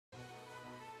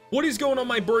What is going on,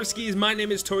 my broskiis? My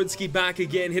name is Toadskii, back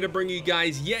again, here to bring you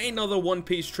guys yet another One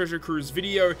Piece Treasure Cruise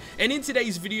video. And in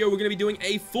today's video, we're going to be doing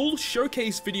a full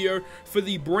showcase video for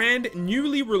the brand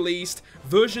newly released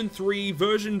version 3,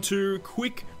 version 2,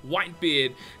 Quick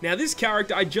Whitebeard. Now, this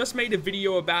character, I just made a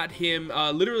video about him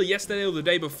literally yesterday or the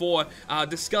day before,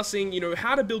 discussing,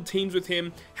 how to build teams with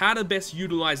him, how to best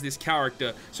utilize this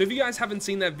character. So if you guys haven't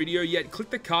seen that video yet, click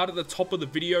the card at the top of the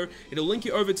video. It'll link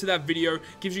you over to that video,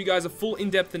 gives you guys a full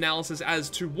in-depth analysis as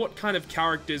to what kind of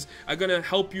characters are going to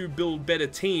help you build better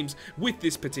teams with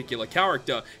this particular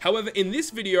character. However, in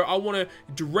this video, I want to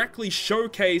directly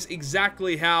showcase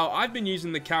exactly how I've been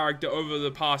using the character over the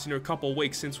past, couple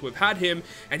weeks since we've had him,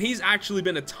 and he's actually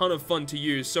been a ton of fun to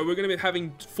use. So we're going to be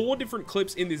having 4 different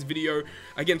clips in this video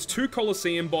against 2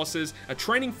 Coliseum bosses, a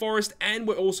training forest, and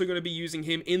we're also going to be using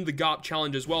him in the Garp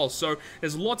challenge as well. So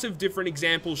there's lots of different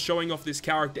examples showing off this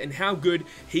character and how good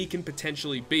he can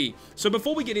potentially be. So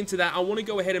before we get into that, I want to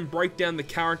go ahead and break down the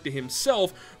character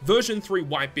himself, version 3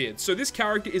 Whitebeard. So this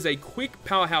character is a quick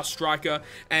powerhouse striker,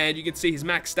 and you can see his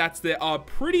max stats there are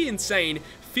pretty insane.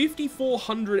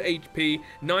 5400 HP,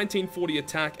 1940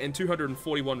 attack, and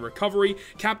 241 recovery.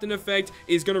 Captain effect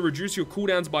is going to reduce your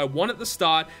cooldowns by 1 at the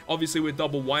start. Obviously with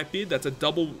double Whitebeard, that's a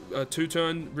double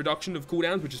 2-turn reduction of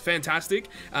cooldowns, which is fantastic.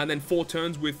 And then 4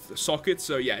 turns with sockets.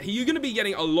 So yeah, you're going to be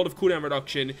getting a lot of cooldown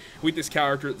reduction with this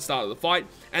character at the start of the fight.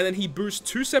 And then he boosts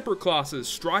 2 separate classes,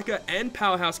 striker and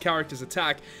powerhouse characters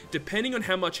attack, depending on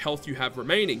how much health you have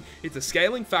remaining. It's a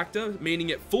scaling factor,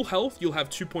 meaning at full health, you'll have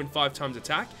 2.5 times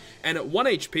attack, and at 1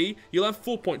 HP, you'll have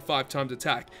 4.5 times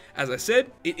attack. As I said,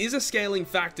 it is a scaling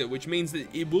factor, which means that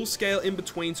it will scale in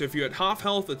between. So if you're at half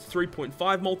health, it's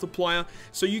 3.5 multiplier.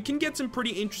 So you can get some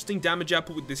pretty interesting damage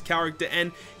output with this character,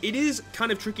 and it is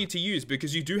kind of tricky to use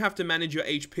because you do have to manage your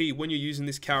HP when you're using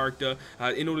this character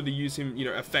in order to use him,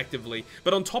 effectively.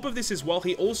 But on top of this as well,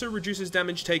 he also reduces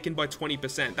damage taken by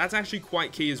 20%. That's actually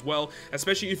quite key as well,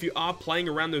 especially if you are playing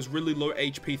around those really low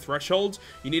HP thresholds.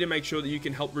 You need to make sure that you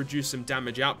can help reduce some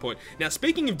damage output. Now,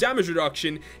 speaking of damage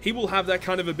reduction, he will have that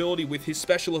kind of ability with his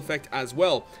special effect as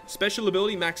well. Special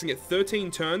ability maxing at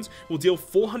 13 turns will deal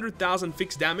 400,000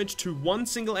 fixed damage to one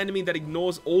single enemy that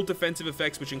ignores all defensive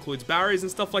effects, which includes barriers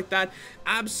and stuff like that.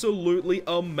 Absolutely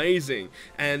amazing.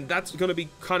 And that's going to be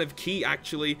kind of key,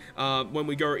 actually, when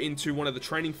we go into one of the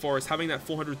training forests. Having that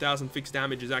 400,000 fixed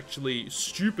damage is actually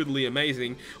stupidly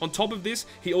amazing. On top of this,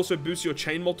 he also boosts your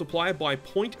chain multiplier by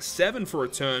 0.7 for a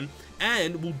turn,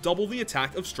 and will double the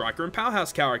attack of striker and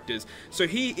powerhouse characters. So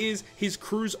he is his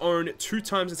crew's own 2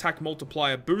 times attack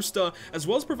multiplier booster, as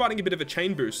well as providing a bit of a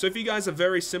chain boost. So if you guys are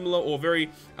very similar or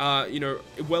very,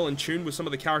 well in tune with some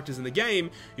of the characters in the game,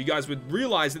 you guys would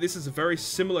realize that this is a very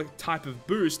similar type of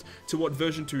boost to what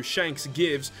version 2 Shanks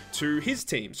gives to his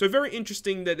team. So very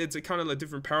interesting that it's a kind of a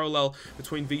different parallel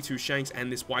between V2 Shanks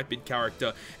and this Whitebeard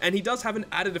character. And he does have an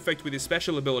added effect with his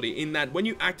special ability, in that when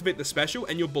you activate the special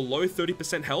and you're below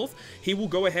 30% health, he will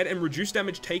go ahead and reduce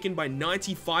damage taken by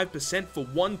 95% for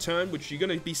 1 turn, which you're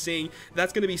going to be seeing.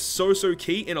 That's going to be so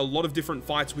key in a lot of different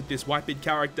fights with this Whitebeard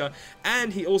character.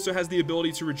 And he also has the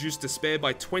ability to reduce despair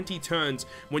by 20 turns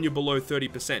when you're below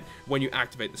 30% when you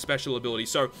activate the special ability.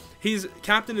 So his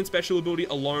captain and special ability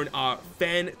alone are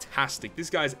fantastic. This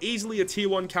guy's easily a tier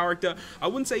 1 character. I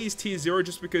wouldn't say he's tier 0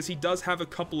 just because he does have a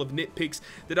couple of nitpicks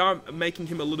that are making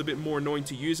him a little bit more annoying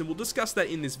to use, and we'll discuss that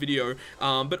in this video.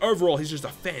 But overall, he's just a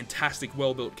fantastic,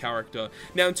 well-built character.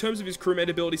 Now, in terms of his crewmate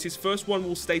abilities, his first one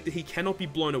will state that he cannot be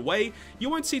blown away. You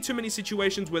won't see too many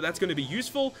situations where that's going to be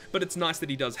useful, but it's nice that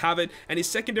he does have it. And his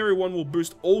secondary one will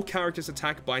boost all characters'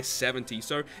 attack by 70,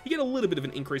 so you get a little bit of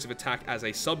an increase of attack as a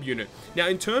subunit. Now,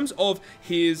 in terms of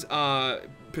his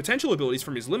potential abilities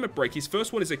from his limit break, his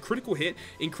first one is a critical hit,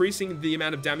 increasing the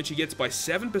amount of damage he gets by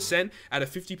 7% at a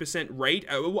 50% rate.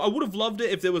 I would have loved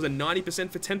it if there was a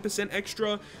 90% for 10%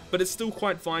 extra, but it's still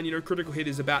quite fine. Critical hit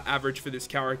is about average for this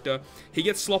character. He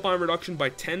gets slop iron reduction by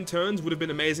 10 turns. Would have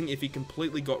been amazing if he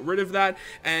completely got rid of that.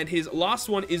 And his last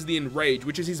one is the enrage,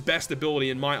 which is his best ability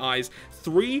in my eyes.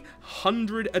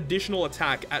 300 additional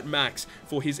attack at max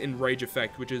for his enrage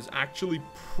effect, which is actually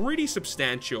pretty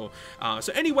substantial.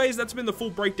 So anyways, that's been the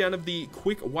full breakdown of the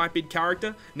Quick Whitebeard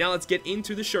character. Now let's get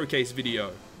into the showcase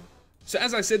video. So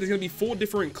as I said, there's going to be 4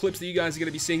 different clips that you guys are going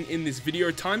to be seeing in this video.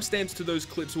 Timestamps to those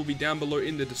clips will be down below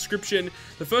in the description.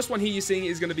 The first one here you're seeing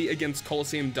is going to be against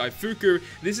Coliseum Daifuku.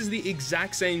 This is the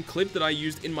exact same clip that I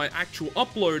used in my actual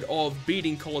upload of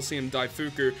beating Coliseum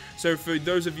Daifuku. So for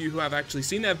those of you who have actually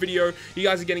seen that video, you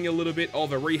guys are getting a little bit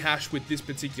of a rehash with this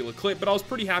particular clip, but I was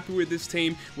pretty happy with this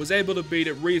team, was able to beat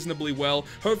it reasonably well.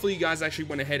 Hopefully you guys actually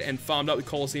went ahead and farmed up the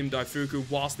Coliseum Daifuku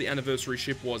whilst the anniversary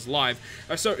ship was live.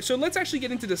 So let's actually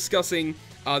get into discussing discussing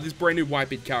this brand new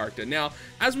Whitebeard character. Now,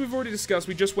 as we've already discussed,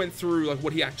 we just went through like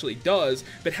what he actually does,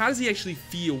 but how does he actually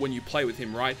feel when you play with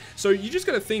him, right? So you just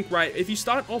gotta think, right, if you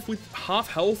start off with half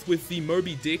health with the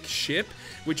Moby Dick ship,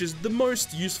 which is the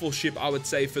most useful ship, I would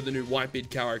say, for the new Whitebeard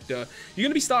character, you're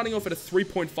gonna be starting off at a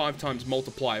 3.5 times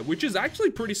multiplier, which is actually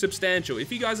pretty substantial.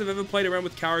 If you guys have ever played around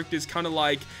with characters kind of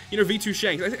like, you know, V2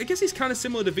 Shanks, I guess he's kind of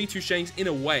similar to V2 Shanks in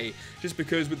a way, just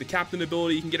because with the captain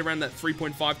ability, you can get around that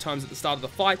 3.5 times at the start of the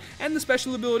fight, and the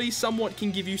special ability somewhat can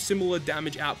give you similar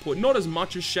damage output. Not as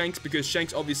much as Shanks, because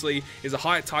Shanks obviously is a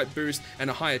higher type boost and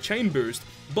a higher chain boost,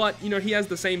 but, you know, he has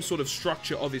the same sort of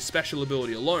structure of his special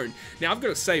ability alone. Now, I've got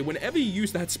to say, whenever you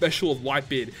use that special of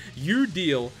Whitebeard, you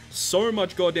deal so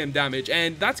much goddamn damage,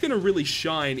 and that's going to really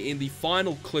shine in the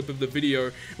final clip of the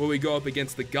video where we go up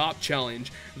against the Garp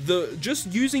challenge. Just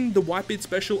using the Whitebeard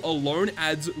special alone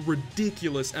adds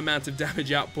ridiculous amounts of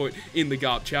damage output in the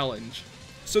Garp challenge.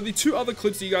 So the two other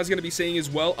clips that you guys are going to be seeing as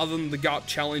well, other than the Garp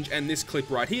challenge and this clip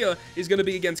right here, is going to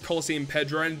be against Coliseum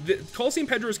Pedro. And Coliseum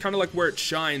Pedro is kind of like where it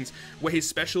shines, where his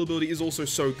special ability is also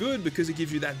so good because it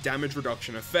gives you that damage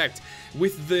reduction effect.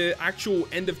 With the actual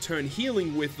end of turn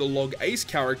healing with the Log Ace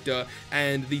character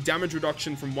and the damage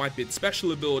reduction from Whitebeard's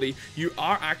special ability, you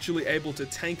are actually able to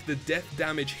tank the death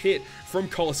damage hit from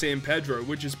Coliseum Pedro,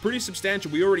 which is pretty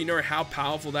substantial. We already know how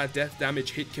powerful that death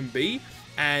damage hit can be,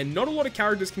 and not a lot of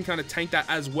characters can kind of tank that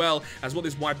as well as what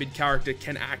this Whitebeard character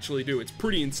can actually do. It's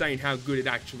pretty insane how good it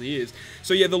actually is.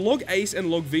 So yeah, the Log Ace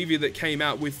and Log Vivi that came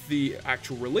out with the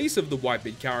actual release of the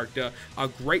Whitebeard character are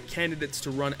great candidates to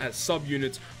run as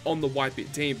subunits on the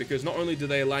Whitebeard team, because not only do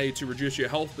they allow you to reduce your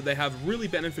health, but they have really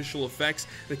beneficial effects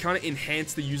that kind of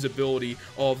enhance the usability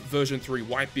of version 3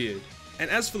 Whitebeard. And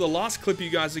as for the last clip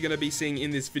you guys are going to be seeing in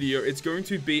this video, it's going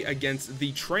to be against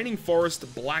the Training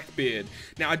Forest Blackbeard.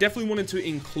 Now, I definitely wanted to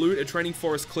include a Training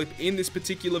Forest clip in this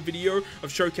particular video of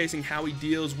showcasing how he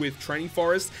deals with Training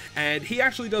Forest, and he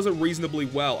actually does it reasonably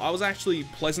well. I was actually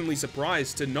pleasantly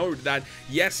surprised to note that,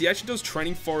 yes, he actually does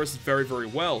Training Forest very, very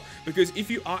well, because if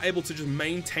you are able to just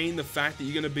maintain the fact that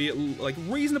you're going to be at like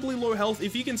reasonably low health,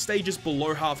 if you can stay just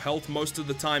below half health most of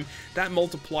the time, that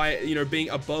multiplier, you know, being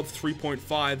above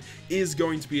 3.5 is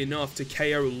going to be enough to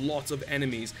KO lots of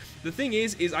enemies. The thing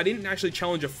is I didn't actually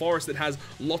challenge a forest that has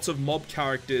lots of mob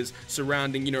characters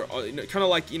surrounding, you know, kind of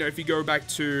like, you know, if you go back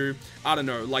to, I don't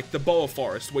know, like the Boa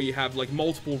Forest, where you have like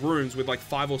multiple rooms with like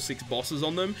 5 or 6 bosses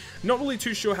on them. Not really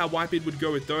too sure how Whitebeard would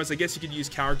go with those. I guess you could use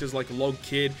characters like Log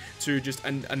Kid to just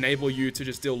enable you to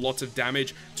just deal lots of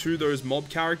damage to those mob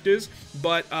characters.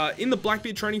 But in the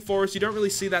Blackbeard Training Forest, you don't really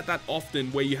see that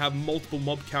often, where you have multiple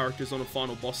mob characters on a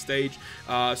final boss stage.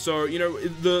 So, you know,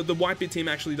 the Whitebeard team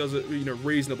actually does it, you know,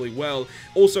 reasonably well.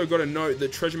 Also got to note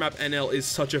that Treasure Map NL is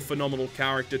such a phenomenal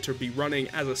character to be running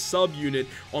as a sub-unit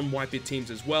on Whitebeard teams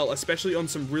as well, especially on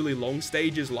some really long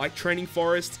stages like Training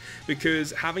Forest,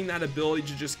 because having that ability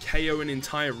to just KO an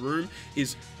entire room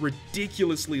is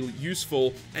ridiculously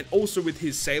useful. And also with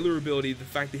his Sailor ability, the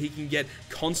fact that he can get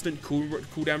constant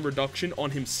cooldown reduction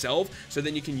on himself, so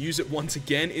then you can use it once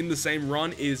again in the same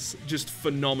run, is just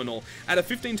phenomenal. At a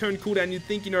 15 turn cooldown, you'd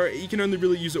think, you know, you can only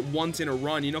really use it once in a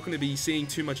run. You're not going to be seeing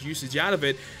too much usage out of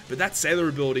it, but that Sailor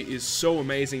ability is so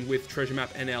amazing with Treasure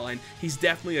Map NL, and he's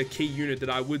definitely a key unit that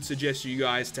I would suggest you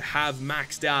guys to have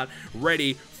maxed out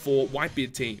ready for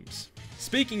Whitebeard teams.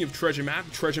 Speaking of Treasure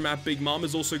Map Big Mom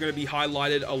is also going to be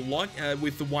highlighted a lot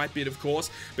with the Whitebeard, of course,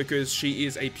 because she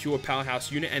is a pure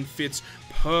powerhouse unit and fits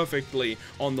perfectly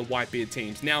on the Whitebeard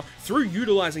teams. Now, through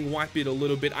utilizing Whitebeard a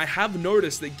little bit, I have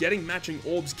noticed that getting matching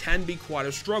orbs can be quite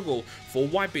a struggle for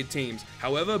Whitebeard teams.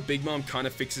 However, Big Mom kind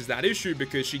of fixes that issue,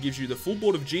 because she gives you the full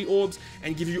board of G orbs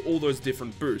and gives you all those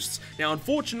different boosts. Now,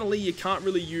 unfortunately, you can't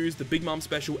really use the Big Mom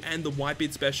special and the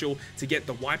Whitebeard special to get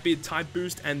the Whitebeard type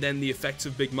boost and then the effects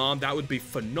of Big Mom. That would be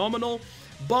phenomenal.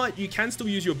 But you can still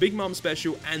use your Big Mom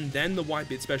special and then the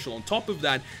Whitebeard special on top of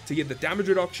that to get the damage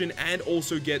reduction and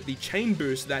also get the chain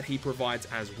boost that he provides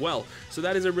as well. So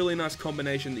that is a really nice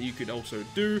combination that you could also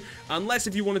do, unless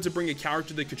if you wanted to bring a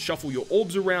character that could shuffle your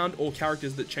orbs around, or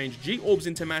characters that change G orbs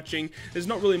into matching. There's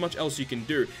not really much else you can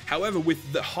do. However,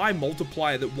 with the high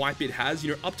multiplier that Whitebeard has,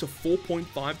 you know, up to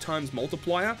 4.5 times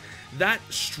multiplier, that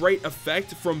straight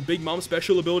effect from Big Mom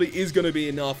special ability is going to be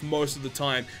enough most of the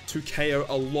time to KO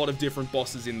a lot of different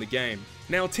bosses in the game.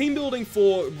 Now, team building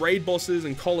for raid bosses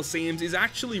and Coliseums is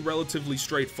actually relatively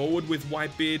straightforward with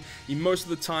Whitebeard. Most of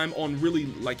the time on really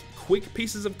like quick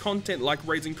pieces of content like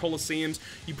raids and Coliseums,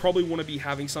 you probably want to be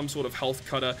having some sort of health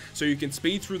cutter so you can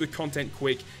speed through the content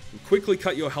quickly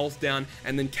cut your health down,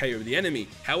 and then KO the enemy.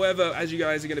 However, as you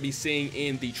guys are going to be seeing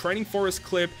in the Training Forest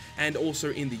clip and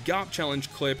also in the Garp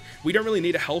challenge clip, we don't really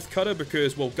need a health cutter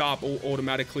because, well, Garp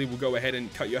automatically will go ahead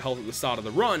and cut your health at the start of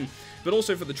the run. But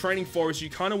also for the Training Forest, you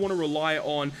kind of want to rely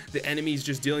on the enemies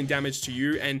just dealing damage to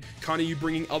you and kind of you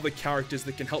bringing other characters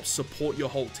that can help support your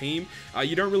whole team.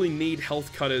 You don't really need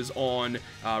health cutters on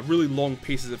really long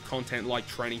pieces of content like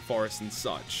Training Forest and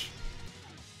such.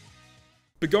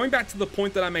 But going back to the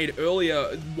point that I made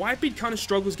earlier, Whitebeard kind of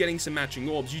struggles getting some matching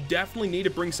orbs. You definitely need to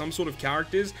bring some sort of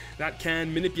characters that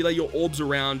can manipulate your orbs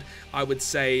around, I would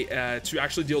say, to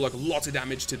actually deal like lots of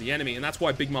damage to the enemy. And that's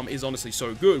why Big Mom is honestly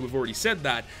so good. We've already said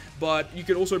that. But you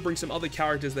could also bring some other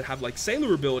characters that have like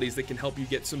Sailor abilities that can help you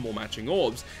get some more matching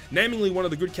orbs. Namely, one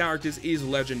of the good characters is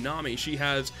Legend Nami. She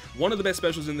has one of the best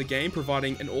specials in the game,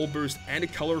 providing an orb boost and a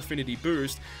color affinity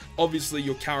boost. Obviously,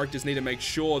 your characters need to make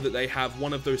sure that they have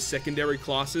one of those secondary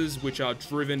classes, which are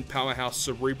Driven, Powerhouse,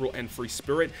 Cerebral, and Free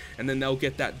Spirit, and then they'll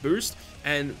get that boost.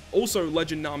 And also,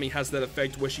 Legend Nami has that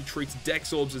effect where she treats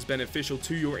Dex Orbs as beneficial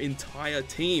to your entire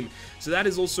team. So that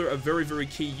is also a very, very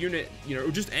key unit, you know, or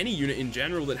just any unit in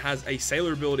general that has a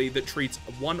Sailor ability that treats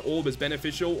one orb as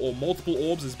beneficial or multiple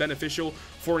orbs as beneficial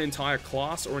for an entire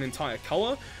class or an entire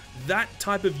color. That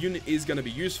type of unit is going to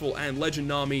be useful, and Legend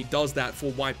Nami does that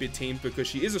for Whitebeard teams because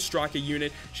she is a striker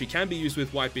unit. She can be used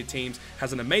with Whitebeard teams,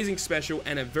 has an amazing special,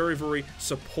 and a very, very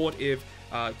supportive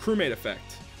crewmate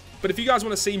effect. But if you guys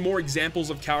want to see more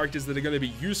examples of characters that are going to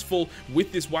be useful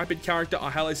with this Whitebeard character, I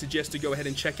highly suggest to go ahead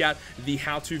and check out the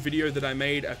how-to video that I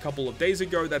made a couple of days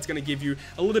ago. That's going to give you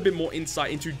a little bit more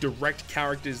insight into direct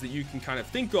characters that you can kind of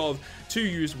think of to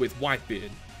use with Whitebeard.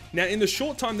 Now, in the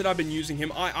short time that I've been using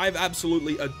him, I've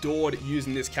absolutely adored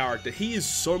using this character. He is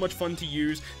so much fun to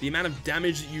use. The amount of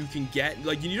damage that you can get,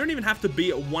 like, you don't even have to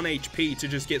be at 1 HP to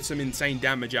just get some insane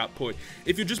damage output.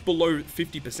 If you're just below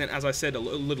 50%, as I said a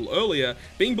little earlier,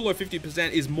 being below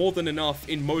 50% is more than enough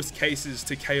in most cases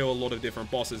to KO a lot of different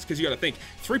bosses. Because you got to think,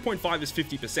 3.5 is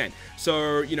 50%.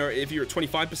 So, you know, if you're at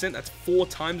 25%, that's 4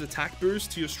 times attack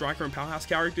boost to your striker and powerhouse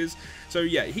characters. So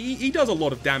yeah, he does a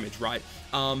lot of damage, right?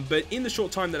 But in the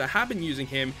short time that I have been using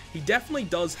him, he definitely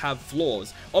does have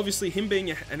flaws. Obviously, him being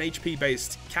an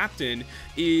HP-based captain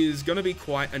is going to be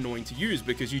quite annoying to use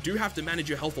because you do have to manage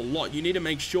your health a lot. You need to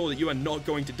make sure that you are not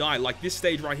going to die. Like this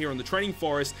stage right here on the Training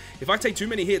Forest, if I take too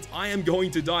many hits, I am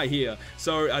going to die here.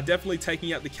 So definitely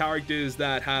taking out the characters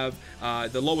that have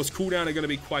the lowest cooldown are going to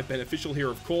be quite beneficial here,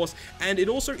 of course. And it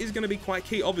also is going to be quite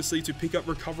key, obviously, to pick up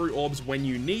recovery orbs when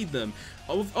you need them.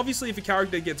 Obviously, if a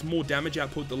character gets more damage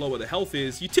output the lower the health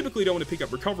is, you typically don't want to pick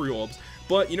up recovery orbs,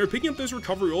 but, you know, picking up those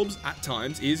recovery orbs at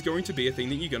times is going to be a thing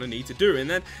that you're going to need to do, and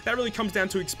that really comes down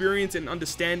to experience and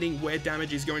understanding where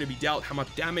damage is going to be dealt, how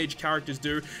much damage characters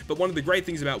do. But one of the great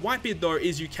things about Whitebeard, though,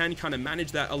 is you can kind of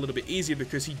manage that a little bit easier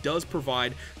because he does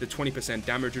provide the 20%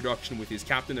 damage reduction with his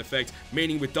captain effect,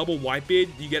 meaning with double Whitebeard,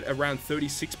 you get around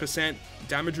 36%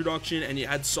 damage reduction, and you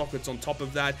add sockets on top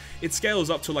of that, it scales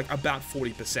up to like about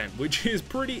 40%, which is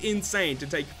pretty insane to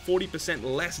take 40%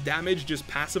 less damage just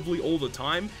passively all the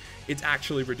time. It's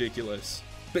actually ridiculous.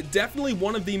 But definitely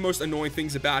one of the most annoying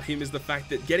things about him is the fact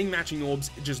that getting matching orbs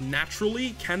just naturally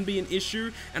can be an issue,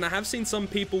 and I have seen some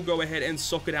people go ahead and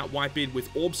socket out Whitebeard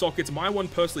with orb sockets. My one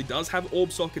personally does have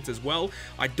orb sockets as well.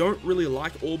 I don't really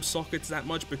like orb sockets that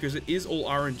much because it is all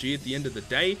RNG at the end of the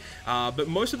day, but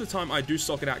most of the time I do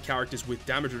socket out characters with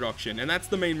damage reduction, and that's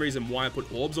the main reason why I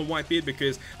put orbs on Whitebeard,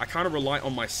 because I kind of rely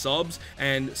on my subs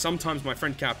and sometimes my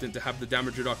friend captain to have the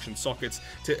damage reduction sockets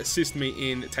to assist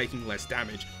me in taking less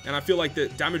damage. And I feel like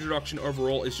that damage reduction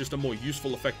overall is just a more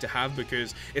useful effect to have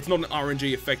because it's not an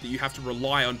RNG effect that you have to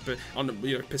rely on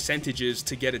you know, percentages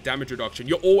to get a damage reduction.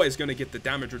 You're always going to get the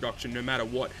damage reduction no matter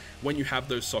what when you have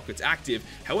those sockets active.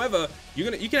 However, you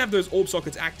can have those orb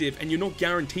sockets active and you're not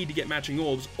guaranteed to get matching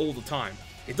orbs all the time.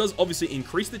 It does obviously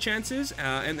increase the chances,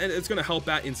 and it's going to help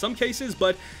out in some cases,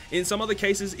 but in some other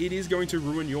cases, it is going to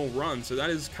ruin your run. So that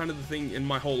is kind of the thing in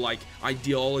my whole, like,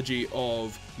 ideology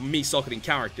of me socketing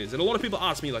characters. And a lot of people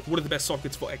ask me, like, what are the best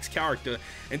sockets for X character?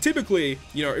 And typically,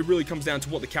 you know, it really comes down to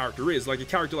what the character is. Like, a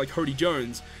character like Hody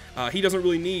Jones, he doesn't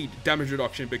really need damage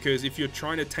reduction, because if you're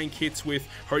trying to tank hits with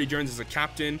Hody Jones as a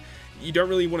captain, you don't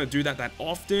really want to do that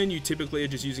often. You typically are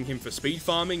just using him for speed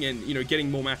farming, and you know,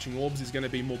 getting more matching orbs is going to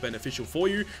be more beneficial for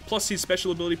you. Plus, his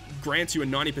special ability grants you a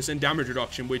 90% damage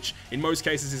reduction, which in most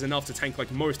cases is enough to tank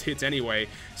like most hits anyway.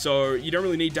 So you don't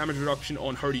really need damage reduction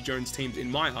on Hody Jones teams in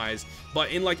my eyes.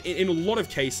 But in a lot of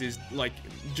cases, like,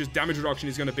 just damage reduction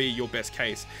is going to be your best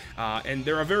case. And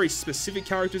there are very specific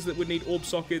characters that would need orb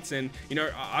sockets, and you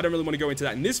know, I don't really want to go into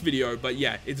that in this video, but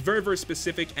yeah, it's very, very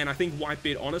specific. And I think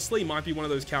Whitebeard honestly might be one of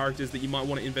those characters that you might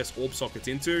want to invest orb sockets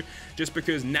into, just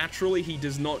because naturally he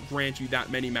does not grant you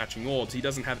that many matching orbs. He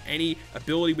doesn't have any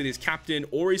ability with his captain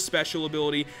or his special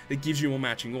ability that gives you more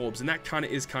matching orbs, and that kind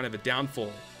of a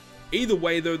downfall. Either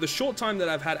way though, the short time that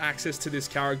I've had access to this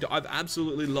character, I've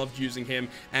absolutely loved using him.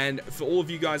 And for all of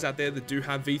you guys out there that do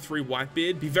have V3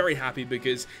 Whitebeard, be very happy,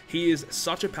 because he is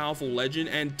such a powerful legend.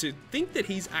 And to think that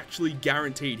he's actually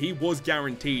guaranteed, he was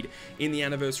guaranteed in the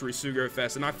Anniversary Sugo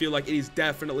Fest, and I feel like it is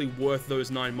definitely worth those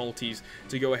 9 multis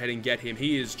to go ahead and get him.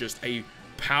 He is just a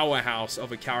powerhouse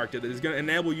of a character that is going to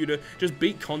enable you to just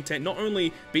beat content, not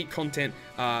only beat content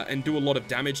and do a lot of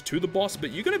damage to the boss,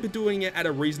 but you're going to be doing it at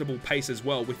a reasonable pace as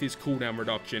well with his cooldown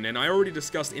reduction. And I already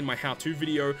discussed in my how-to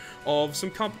video of some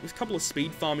couple of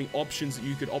speed farming options that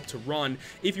you could opt to run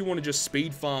if you want to just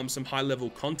speed farm some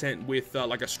high-level content with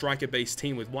like a striker-based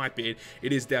team with Whitebeard.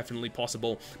 It is definitely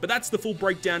possible. But that's the full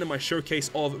breakdown in my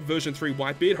showcase of version 3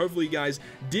 Whitebeard. Hopefully you guys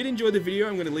did enjoy the video.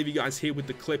 I'm going to leave you guys here with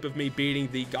the clip of me beating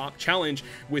the Garp challenge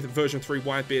with version 3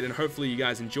 Whitebeard, and hopefully you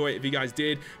guys enjoy it. If you guys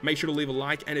did, make sure to leave a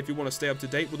like, and if you want to stay up to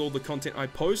date with all the content I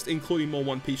post, including more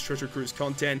One Piece Treasure Cruise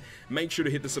content, make sure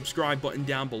to hit the subscribe button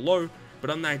down below.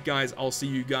 But on that, guys, I'll see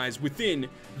you guys within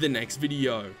the next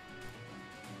video.